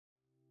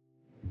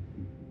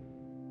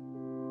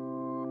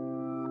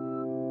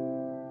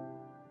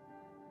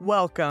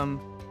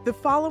Welcome. The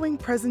following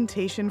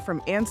presentation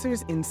from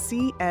Answers in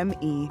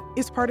CME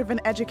is part of an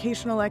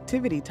educational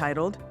activity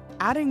titled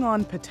Adding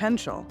on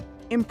Potential,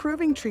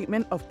 Improving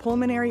Treatment of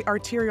Pulmonary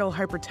Arterial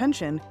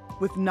Hypertension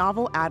with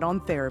Novel Add-on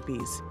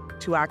Therapies.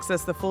 To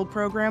access the full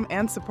program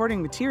and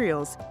supporting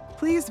materials,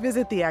 please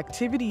visit the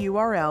activity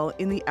URL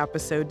in the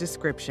episode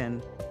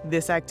description.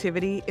 This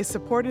activity is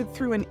supported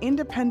through an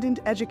independent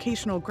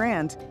educational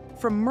grant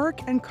from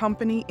Merck &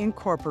 Company,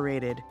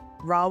 Incorporated,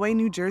 Rahway,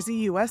 New Jersey,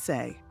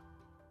 USA.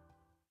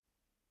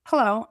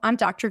 Hello, I'm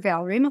Dr.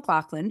 Vallerie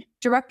McLaughlin,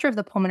 Director of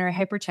the Pulmonary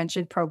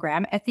Hypertension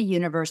Program at the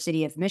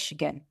University of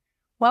Michigan.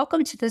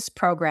 Welcome to this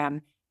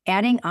program,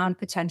 Adding on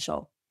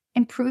Potential,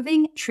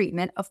 Improving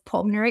Treatment of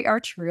Pulmonary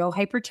Arterial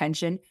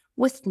Hypertension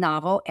with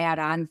Novel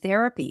Add-on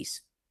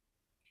Therapies.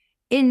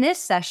 In this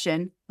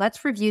session,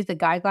 let's review the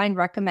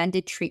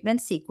guideline-recommended treatment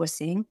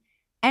sequencing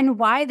and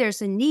why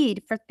there's a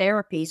need for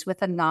therapies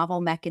with a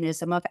novel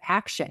mechanism of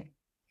action.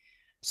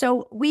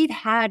 So we've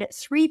had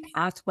three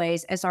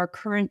pathways as our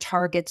current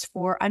targets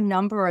for a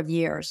number of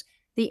years: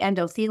 the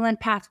endothelin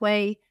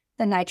pathway,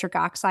 the nitric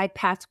oxide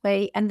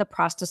pathway, and the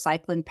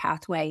prostacyclin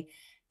pathway.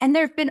 And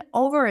there have been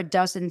over a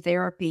dozen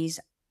therapies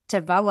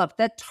developed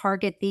that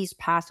target these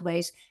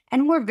pathways,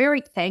 and we're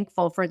very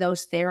thankful for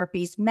those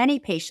therapies. Many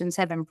patients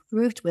have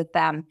improved with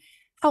them.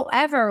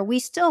 However, we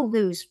still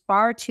lose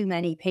far too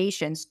many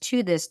patients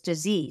to this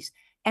disease.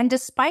 And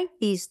despite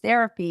these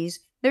therapies,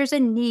 there's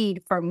a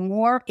need for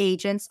more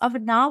agents of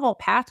novel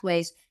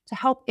pathways to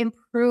help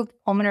improve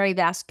pulmonary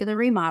vascular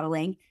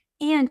remodeling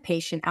and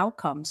patient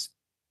outcomes.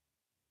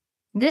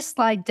 This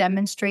slide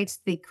demonstrates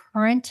the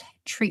current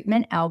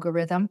treatment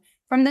algorithm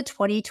from the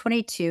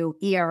 2022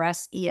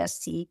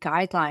 ERS-ESC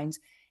guidelines.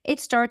 It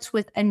starts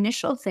with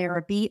initial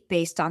therapy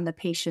based on the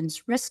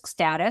patient's risk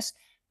status,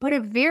 but a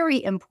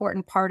very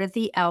important part of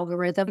the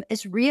algorithm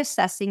is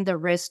reassessing the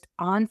risk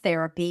on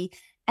therapy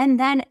and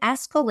then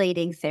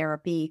escalating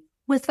therapy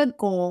with a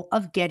goal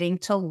of getting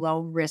to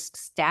low-risk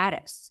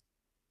status.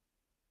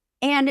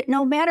 And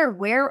no matter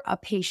where a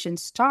patient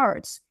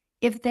starts,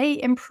 if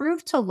they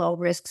improve to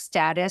low-risk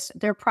status,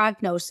 their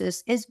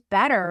prognosis is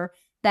better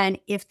than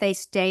if they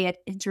stay at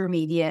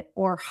intermediate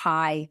or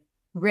high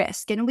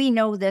risk. And we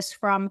know this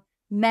from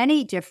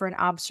many different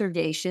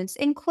observations,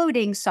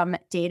 including some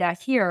data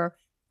here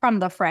from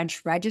the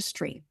French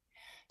registry.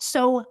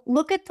 So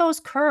look at those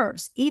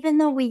curves. Even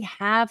though we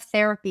have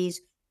therapies,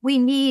 we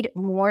need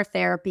more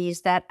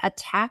therapies that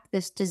attack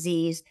this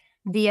disease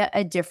via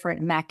a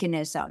different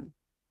mechanism.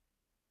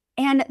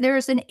 And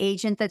there's an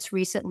agent that's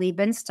recently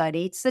been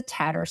studied,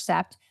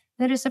 sotatercept,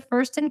 that is a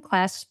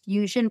first-in-class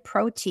fusion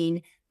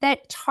protein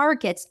that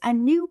targets a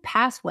new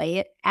pathway.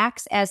 It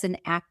acts as an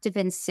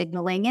activin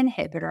signaling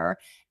inhibitor,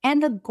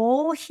 and the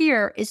goal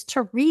here is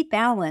to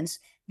rebalance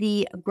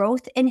the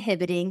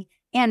growth-inhibiting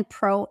and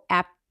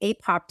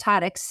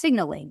pro-apoptotic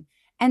signaling.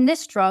 And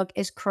this drug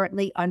is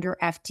currently under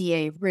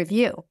FDA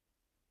review.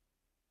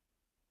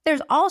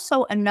 There's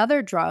also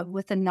another drug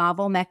with a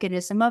novel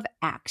mechanism of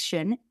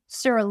action,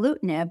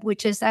 seralutinib,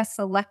 which is a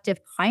selective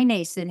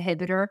kinase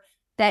inhibitor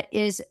that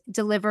is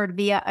delivered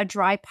via a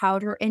dry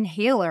powder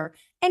inhaler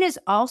and is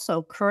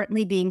also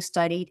currently being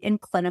studied in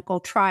clinical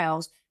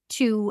trials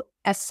to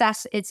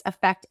assess its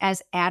effect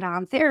as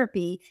add-on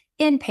therapy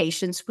in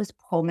patients with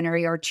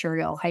pulmonary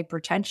arterial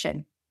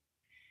hypertension.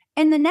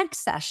 In the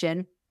next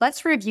session,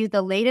 let's review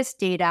the latest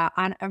data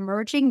on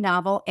emerging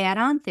novel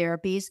add-on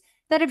therapies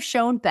that have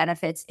shown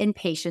benefits in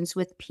patients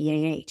with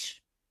PAH.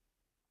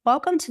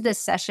 Welcome to this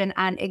session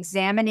on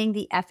examining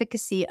the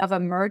efficacy of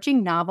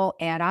emerging novel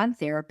add-on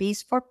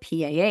therapies for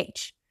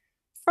PAH.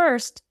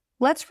 First,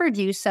 let's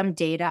review some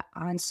data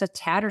on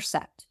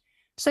sotatercept.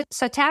 So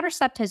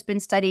sotatercept has been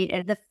studied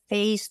in the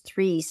phase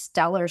 3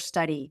 STELLAR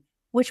study,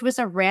 which was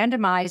a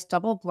randomized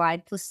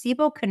double-blind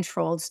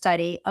placebo-controlled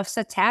study of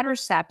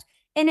sotatercept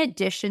in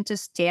addition to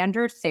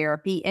standard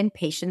therapy in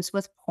patients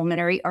with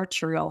pulmonary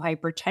arterial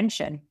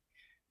hypertension.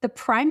 The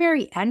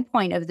primary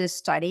endpoint of this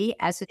study,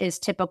 as is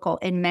typical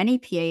in many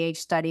PAH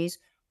studies,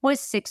 was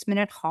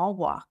 6-minute hall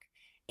walk.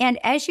 And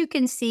as you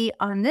can see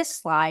on this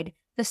slide,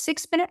 the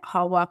 6-minute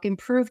hall walk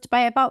improved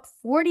by about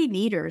 40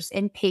 meters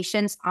in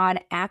patients on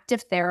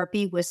active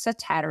therapy with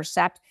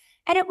sotatercept,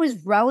 and it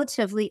was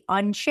relatively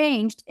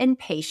unchanged in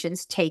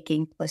patients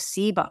taking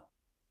placebo.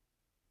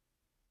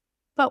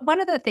 But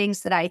one of the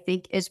things that I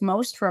think is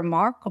most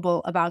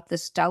remarkable about the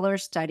STELLAR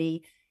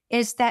study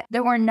is that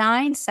there were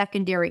 9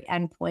 secondary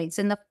endpoints,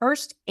 and the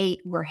first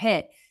 8 were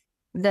hit.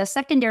 The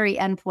secondary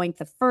endpoint,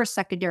 the first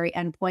secondary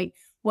endpoint,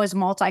 was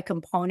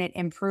multi-component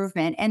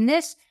improvement, and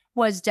this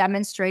was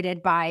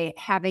demonstrated by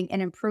having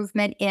an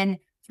improvement in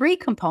 3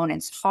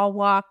 components: hall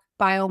walk,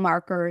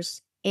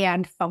 biomarkers,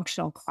 and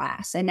functional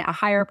class, and a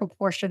higher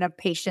proportion of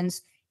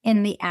patients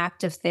in the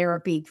active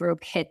therapy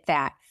group hit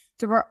that.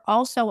 There were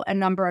also a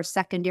number of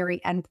secondary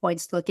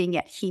endpoints looking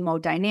at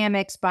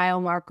hemodynamics,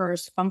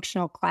 biomarkers,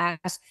 functional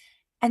class,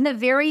 and the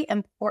very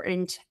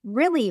important,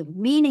 really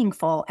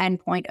meaningful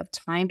endpoint of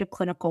time to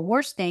clinical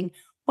worsening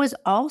was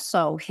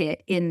also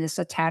hit in the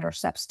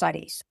sotatercept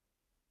studies.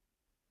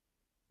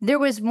 There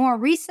was more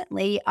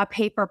recently a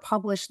paper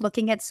published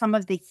looking at some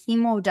of the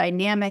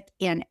hemodynamic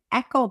and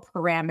echo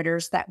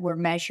parameters that were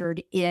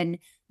measured in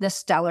the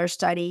STELLAR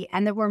study,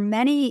 and there were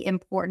many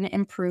important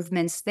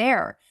improvements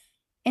there.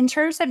 In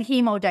terms of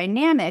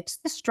hemodynamics,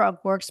 this drug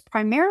works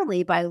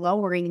primarily by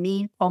lowering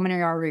mean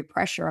pulmonary artery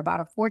pressure, about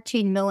a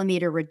 14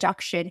 millimeter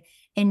reduction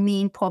in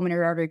mean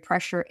pulmonary artery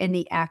pressure in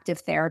the active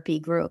therapy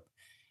group.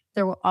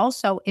 There were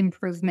also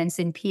improvements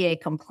in PA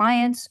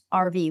compliance,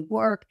 RV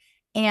work,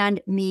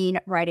 and mean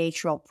right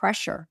atrial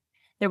pressure.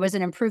 There was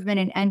an improvement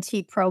in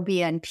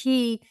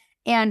NT-proBNP,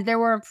 and there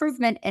were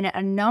improvement in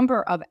a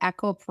number of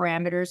echo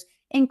parameters,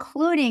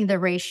 including the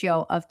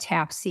ratio of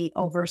TAPC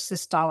over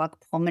systolic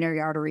pulmonary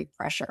artery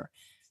pressure.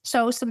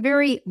 So some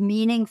very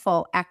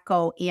meaningful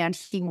echo and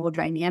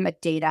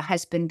hemodynamic data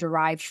has been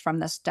derived from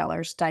the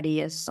STELLAR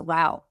study as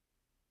well.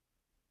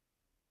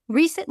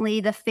 Recently,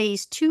 the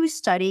phase 2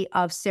 study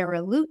of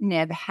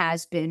seralutinib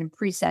has been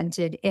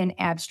presented in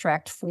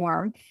abstract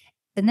form,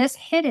 and this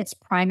hit its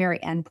primary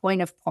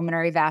endpoint of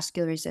pulmonary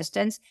vascular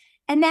resistance,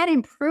 and that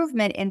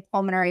improvement in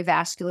pulmonary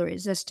vascular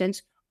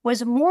resistance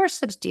was more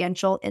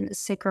substantial in the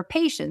sicker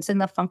patients, in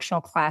the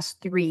functional class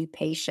 3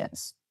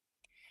 patients.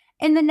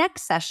 In the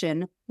next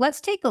session,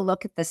 let's take a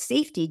look at the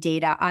safety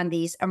data on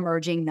these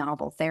emerging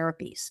novel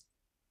therapies.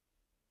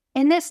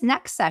 In this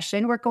next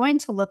session, we're going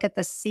to look at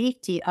the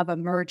safety of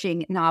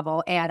emerging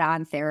novel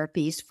add-on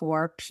therapies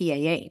for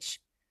PAH.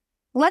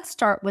 Let's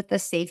start with the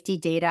safety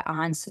data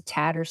on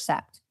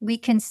sotatercept. We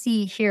can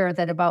see here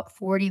that about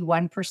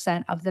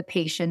 41% of the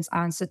patients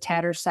on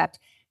sotatercept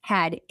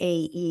had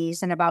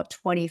AEs and about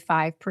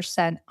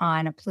 25%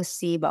 on a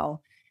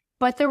placebo.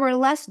 But there were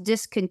less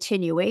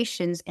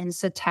discontinuations in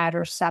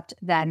sotatercept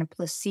than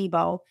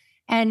placebo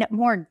and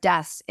more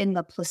deaths in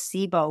the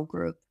placebo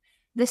group.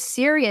 The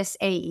serious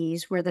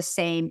AEs were the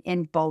same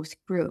in both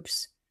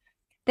groups.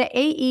 The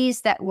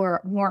AEs that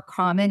were more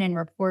common and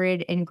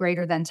reported in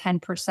greater than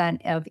 10%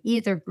 of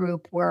either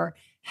group were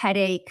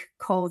headache,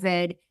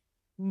 COVID,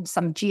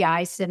 some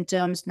GI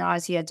symptoms,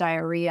 nausea,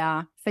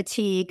 diarrhea,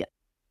 fatigue.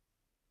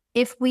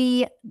 If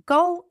we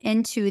go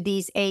into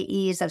these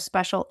AEs of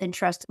special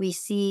interest, we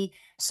see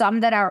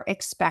some that are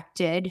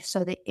expected.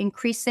 So the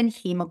increase in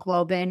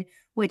hemoglobin,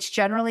 which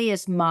generally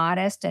is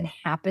modest and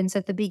happens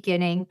at the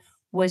beginning,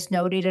 was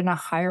noted in a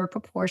higher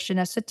proportion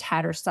of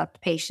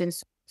sotatercept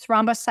patients.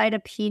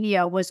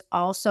 Thrombocytopenia was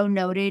also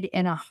noted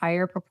in a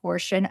higher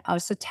proportion of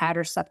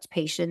sotatercept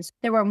patients.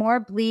 There were more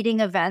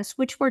bleeding events,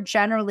 which were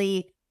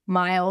generally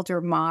mild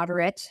or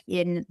moderate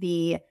in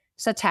the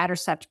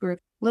sotatercept group.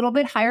 A little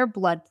bit higher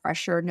blood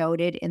pressure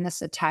noted in the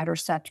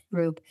sotatercept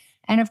group.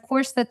 And of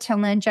course, the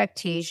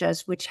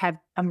telangiectasias, which have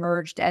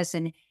emerged as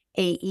an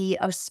AE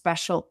of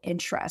special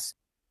interest.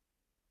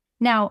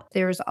 Now,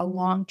 there's a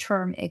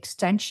long-term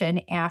extension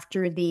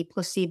after the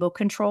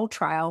placebo-controlled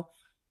trial.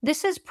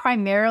 This is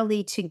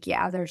primarily to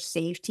gather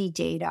safety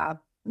data.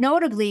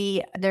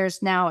 Notably,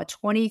 there's now a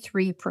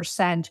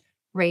 23%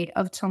 rate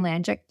of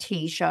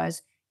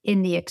telangiectasias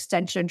in the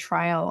extension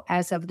trial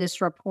as of this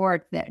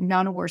report, that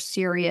none were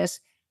serious,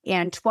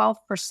 and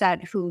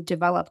 12% who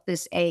developed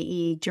this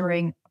AE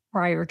during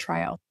prior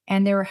trial.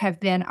 And there have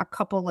been a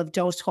couple of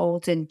dose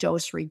holds and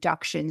dose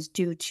reductions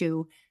due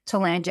to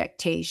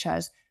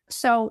telangiectasias.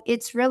 So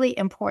it's really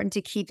important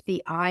to keep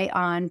the eye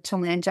on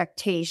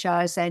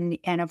telangiectasias.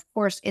 And of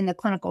course, in the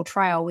clinical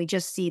trial, we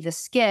just see the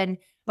skin,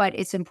 but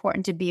it's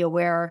important to be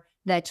aware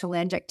that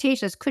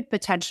telangiectasias could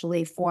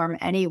potentially form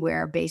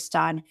anywhere based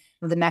on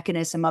the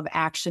mechanism of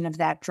action of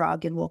that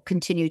drug. And we'll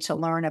continue to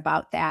learn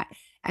about that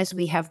as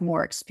we have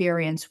more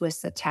experience with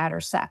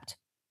sotatercept.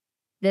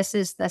 This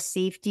is the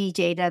safety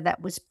data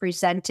that was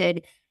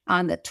presented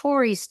on the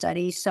TORREY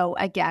study. So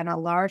again, a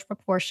large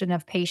proportion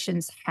of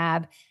patients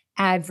have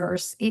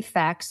adverse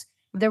effects.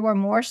 There were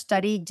more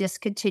study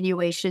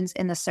discontinuations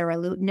in the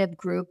seralutinib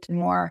group,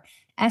 more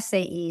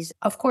SAEs.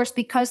 Of course,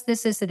 because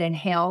this is an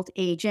inhaled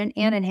agent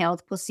and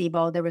inhaled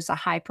placebo, there was a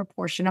high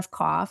proportion of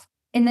cough.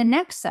 In the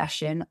next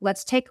session,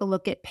 let's take a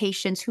look at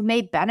patients who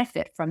may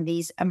benefit from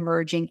these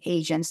emerging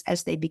agents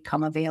as they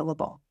become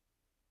available.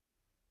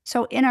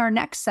 So in our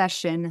next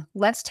session,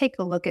 let's take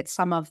a look at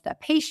some of the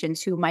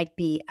patients who might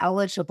be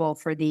eligible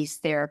for these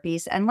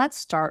therapies, and let's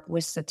start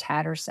with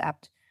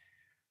sotatercept.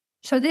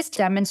 So this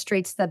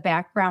demonstrates the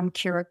background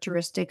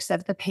characteristics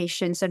of the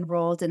patients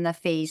enrolled in the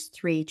phase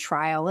 3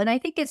 trial. And I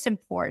think it's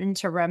important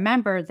to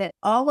remember that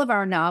all of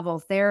our novel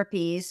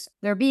therapies,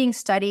 they're being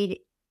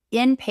studied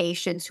in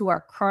patients who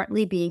are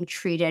currently being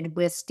treated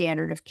with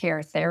standard of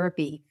care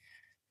therapy.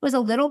 It was a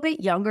little bit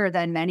younger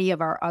than many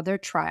of our other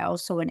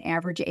trials, so an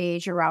average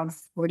age around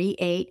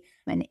 48,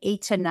 an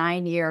 8 to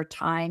 9 year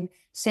time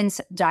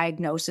since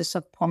diagnosis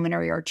of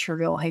pulmonary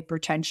arterial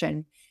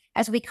hypertension.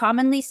 As we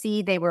commonly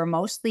see, they were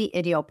mostly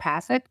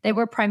idiopathic. They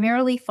were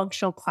primarily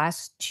functional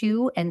class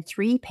 2 and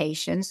 3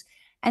 patients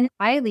and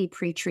highly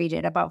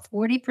pretreated. About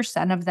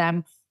 40% of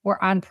them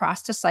were on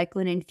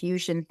prostacyclin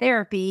infusion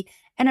therapy,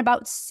 and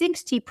about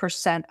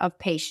 60% of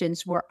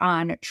patients were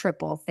on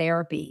triple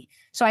therapy.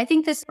 So I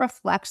think this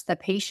reflects the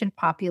patient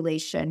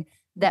population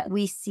that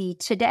we see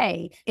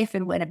today. If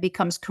and when it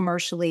becomes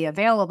commercially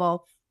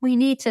available, we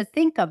need to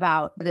think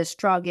about this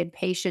drug in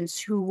patients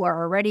who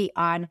are already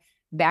on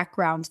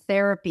background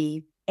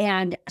therapy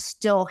and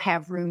still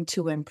have room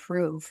to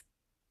improve.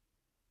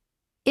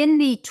 In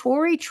the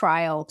Tory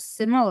trial,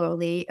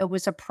 similarly, it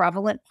was a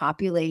prevalent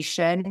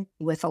population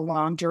with a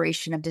long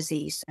duration of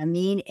disease, a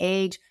mean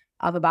age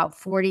of about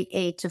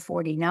 48 to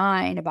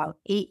 49, about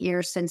 8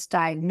 years since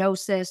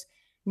diagnosis.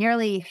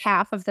 Nearly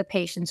half of the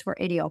patients were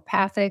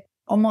idiopathic,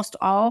 almost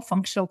all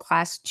functional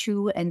class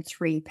 2 and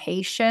 3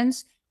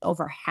 patients.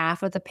 Over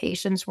half of the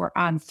patients were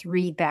on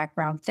 3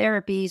 background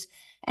therapies.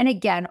 And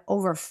again,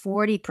 over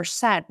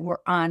 40%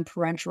 were on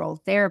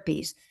parenteral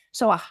therapies.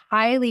 So a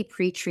highly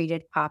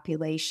pretreated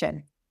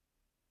population.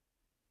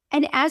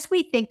 And as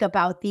we think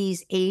about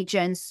these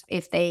agents,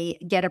 if they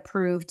get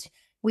approved,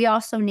 we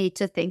also need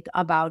to think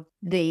about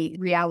the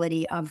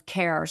reality of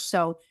care.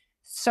 So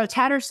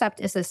sotatercept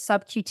is a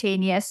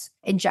subcutaneous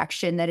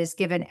injection that is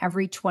given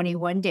every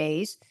 21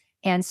 days,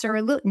 and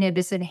seralutinib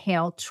is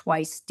inhaled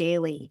twice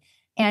daily.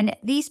 And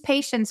these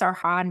patients are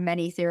on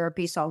many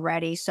therapies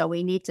already, so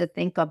we need to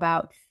think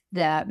about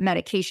the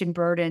medication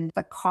burden,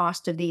 the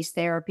cost of these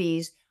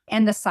therapies,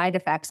 and the side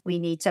effects. We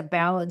need to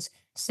balance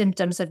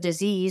symptoms of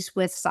disease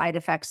with side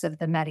effects of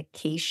the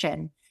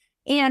medication.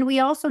 And we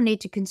also need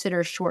to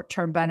consider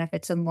short-term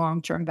benefits and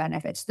long-term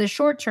benefits. The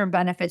short-term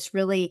benefits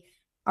really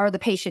are the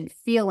patient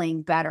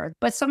feeling better,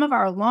 but some of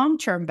our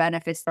long-term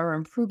benefits are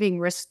improving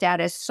risk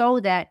status so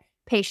that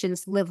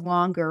patients live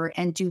longer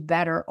and do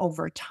better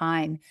over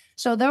time.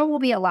 So there will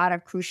be a lot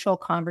of crucial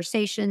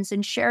conversations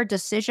and shared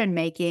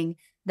decision-making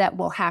that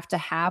we'll have to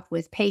have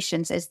with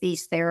patients as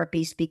these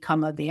therapies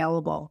become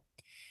available.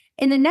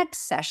 In the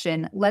next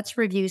session, let's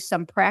review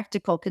some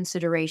practical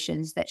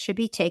considerations that should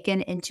be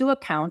taken into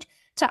account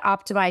to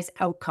optimize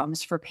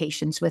outcomes for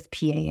patients with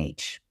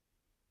PAH.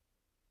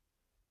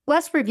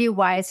 Let's review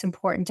why it's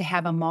important to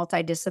have a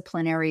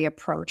multidisciplinary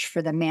approach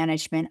for the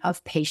management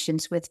of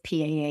patients with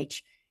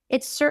PAH.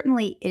 It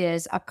certainly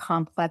is a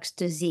complex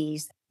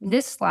disease.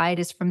 This slide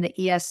is from the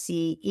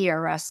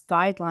ESC/ERS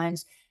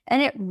guidelines,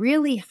 and it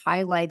really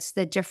highlights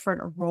the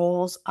different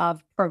roles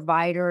of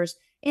providers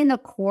in the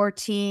core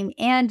team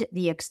and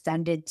the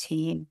extended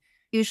team.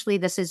 Usually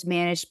this is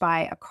managed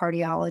by a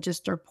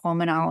cardiologist or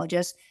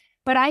pulmonologist,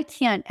 but I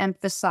can't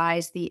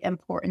emphasize the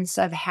importance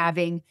of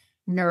having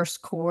nurse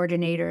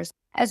coordinators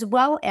as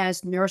well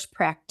as nurse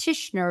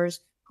practitioners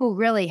who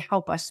really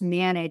help us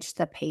manage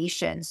the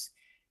patients.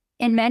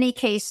 In many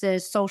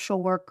cases,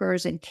 social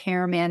workers and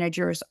care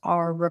managers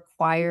are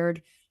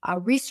required.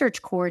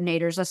 Research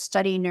coordinators, a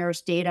study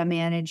nurse, data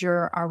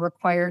manager are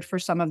required for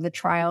some of the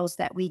trials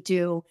that we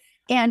do.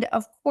 And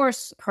of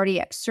course,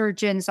 cardiac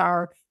surgeons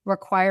are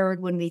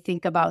required when we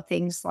think about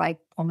things like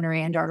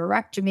pulmonary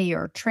endarterectomy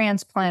or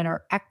transplant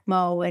or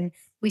ECMO. And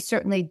we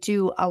certainly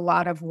do a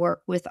lot of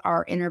work with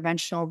our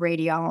interventional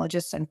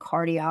radiologists and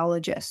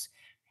cardiologists.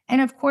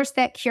 And of course,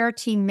 that care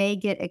team may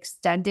get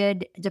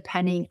extended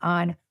depending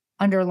on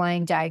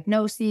underlying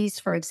diagnoses.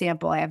 For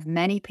example, I have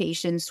many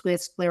patients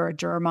with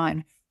scleroderma,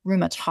 and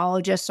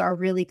rheumatologists are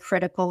really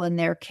critical in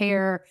their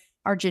care.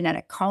 Our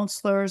genetic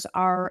counselors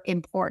are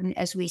important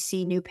as we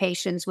see new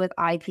patients with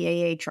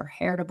IPAH or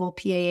heritable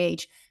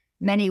PAH.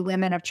 Many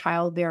women of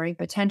childbearing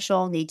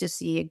potential need to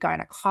see a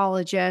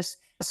gynecologist.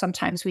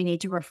 Sometimes we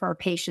need to refer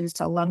patients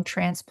to lung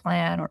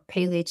transplant or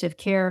palliative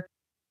care.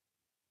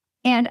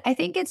 And I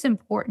think it's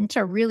important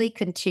to really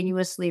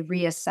continuously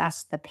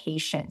reassess the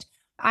patient.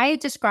 I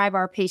describe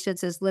our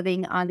patients as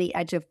living on the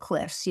edge of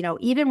cliffs.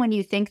 Even when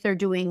you think they're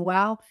doing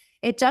well,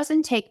 it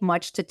doesn't take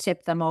much to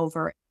tip them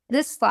over.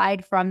 This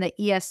slide from the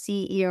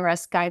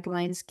ESC/ERS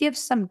guidelines gives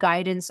some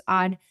guidance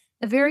on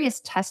the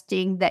various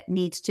testing that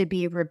needs to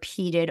be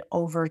repeated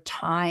over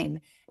time.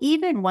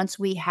 Even once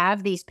we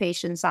have these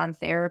patients on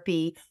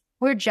therapy,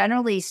 we're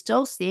generally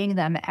still seeing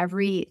them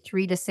every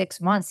 3 to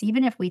 6 months,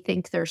 even if we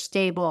think they're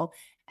stable.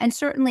 And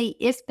certainly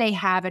if they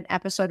have an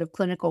episode of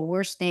clinical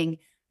worsening,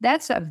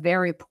 that's a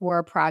very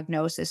poor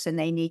prognosis and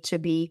they need to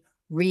be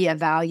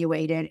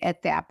reevaluated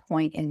at that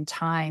point in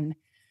time.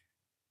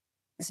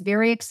 It's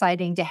very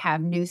exciting to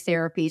have new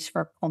therapies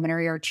for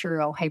pulmonary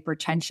arterial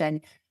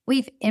hypertension.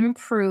 We've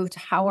improved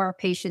how our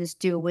patients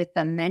do with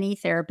the many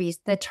therapies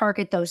that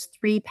target those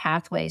 3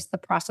 pathways, the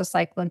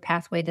prostacyclin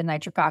pathway, the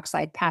nitric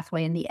oxide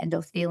pathway, and the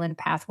endothelin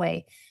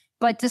pathway.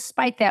 But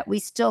despite that, we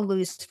still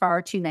lose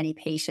far too many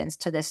patients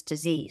to this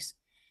disease.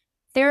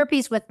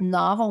 Therapies with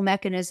novel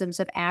mechanisms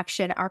of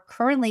action are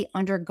currently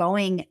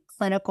undergoing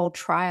clinical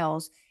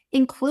trials,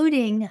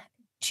 including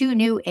 2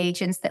 new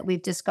agents that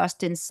we've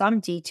discussed in some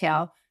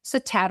detail,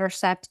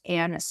 sotatercept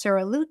and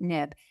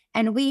seralutinib.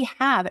 And we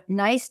have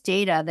nice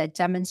data that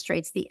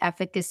demonstrates the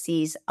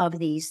efficacies of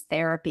these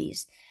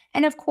therapies.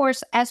 And of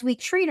course, as we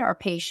treat our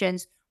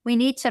patients, we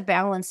need to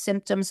balance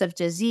symptoms of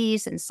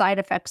disease and side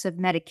effects of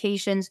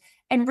medications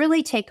and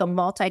really take a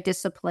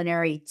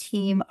multidisciplinary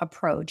team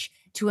approach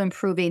to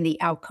improving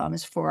the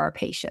outcomes for our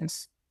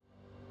patients.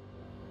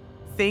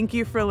 Thank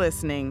you for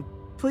listening.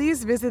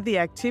 Please visit the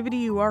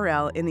activity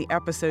URL in the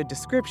episode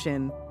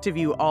description to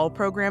view all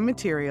program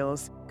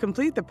materials,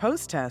 complete the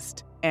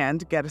post-test,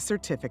 and get a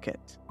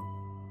certificate.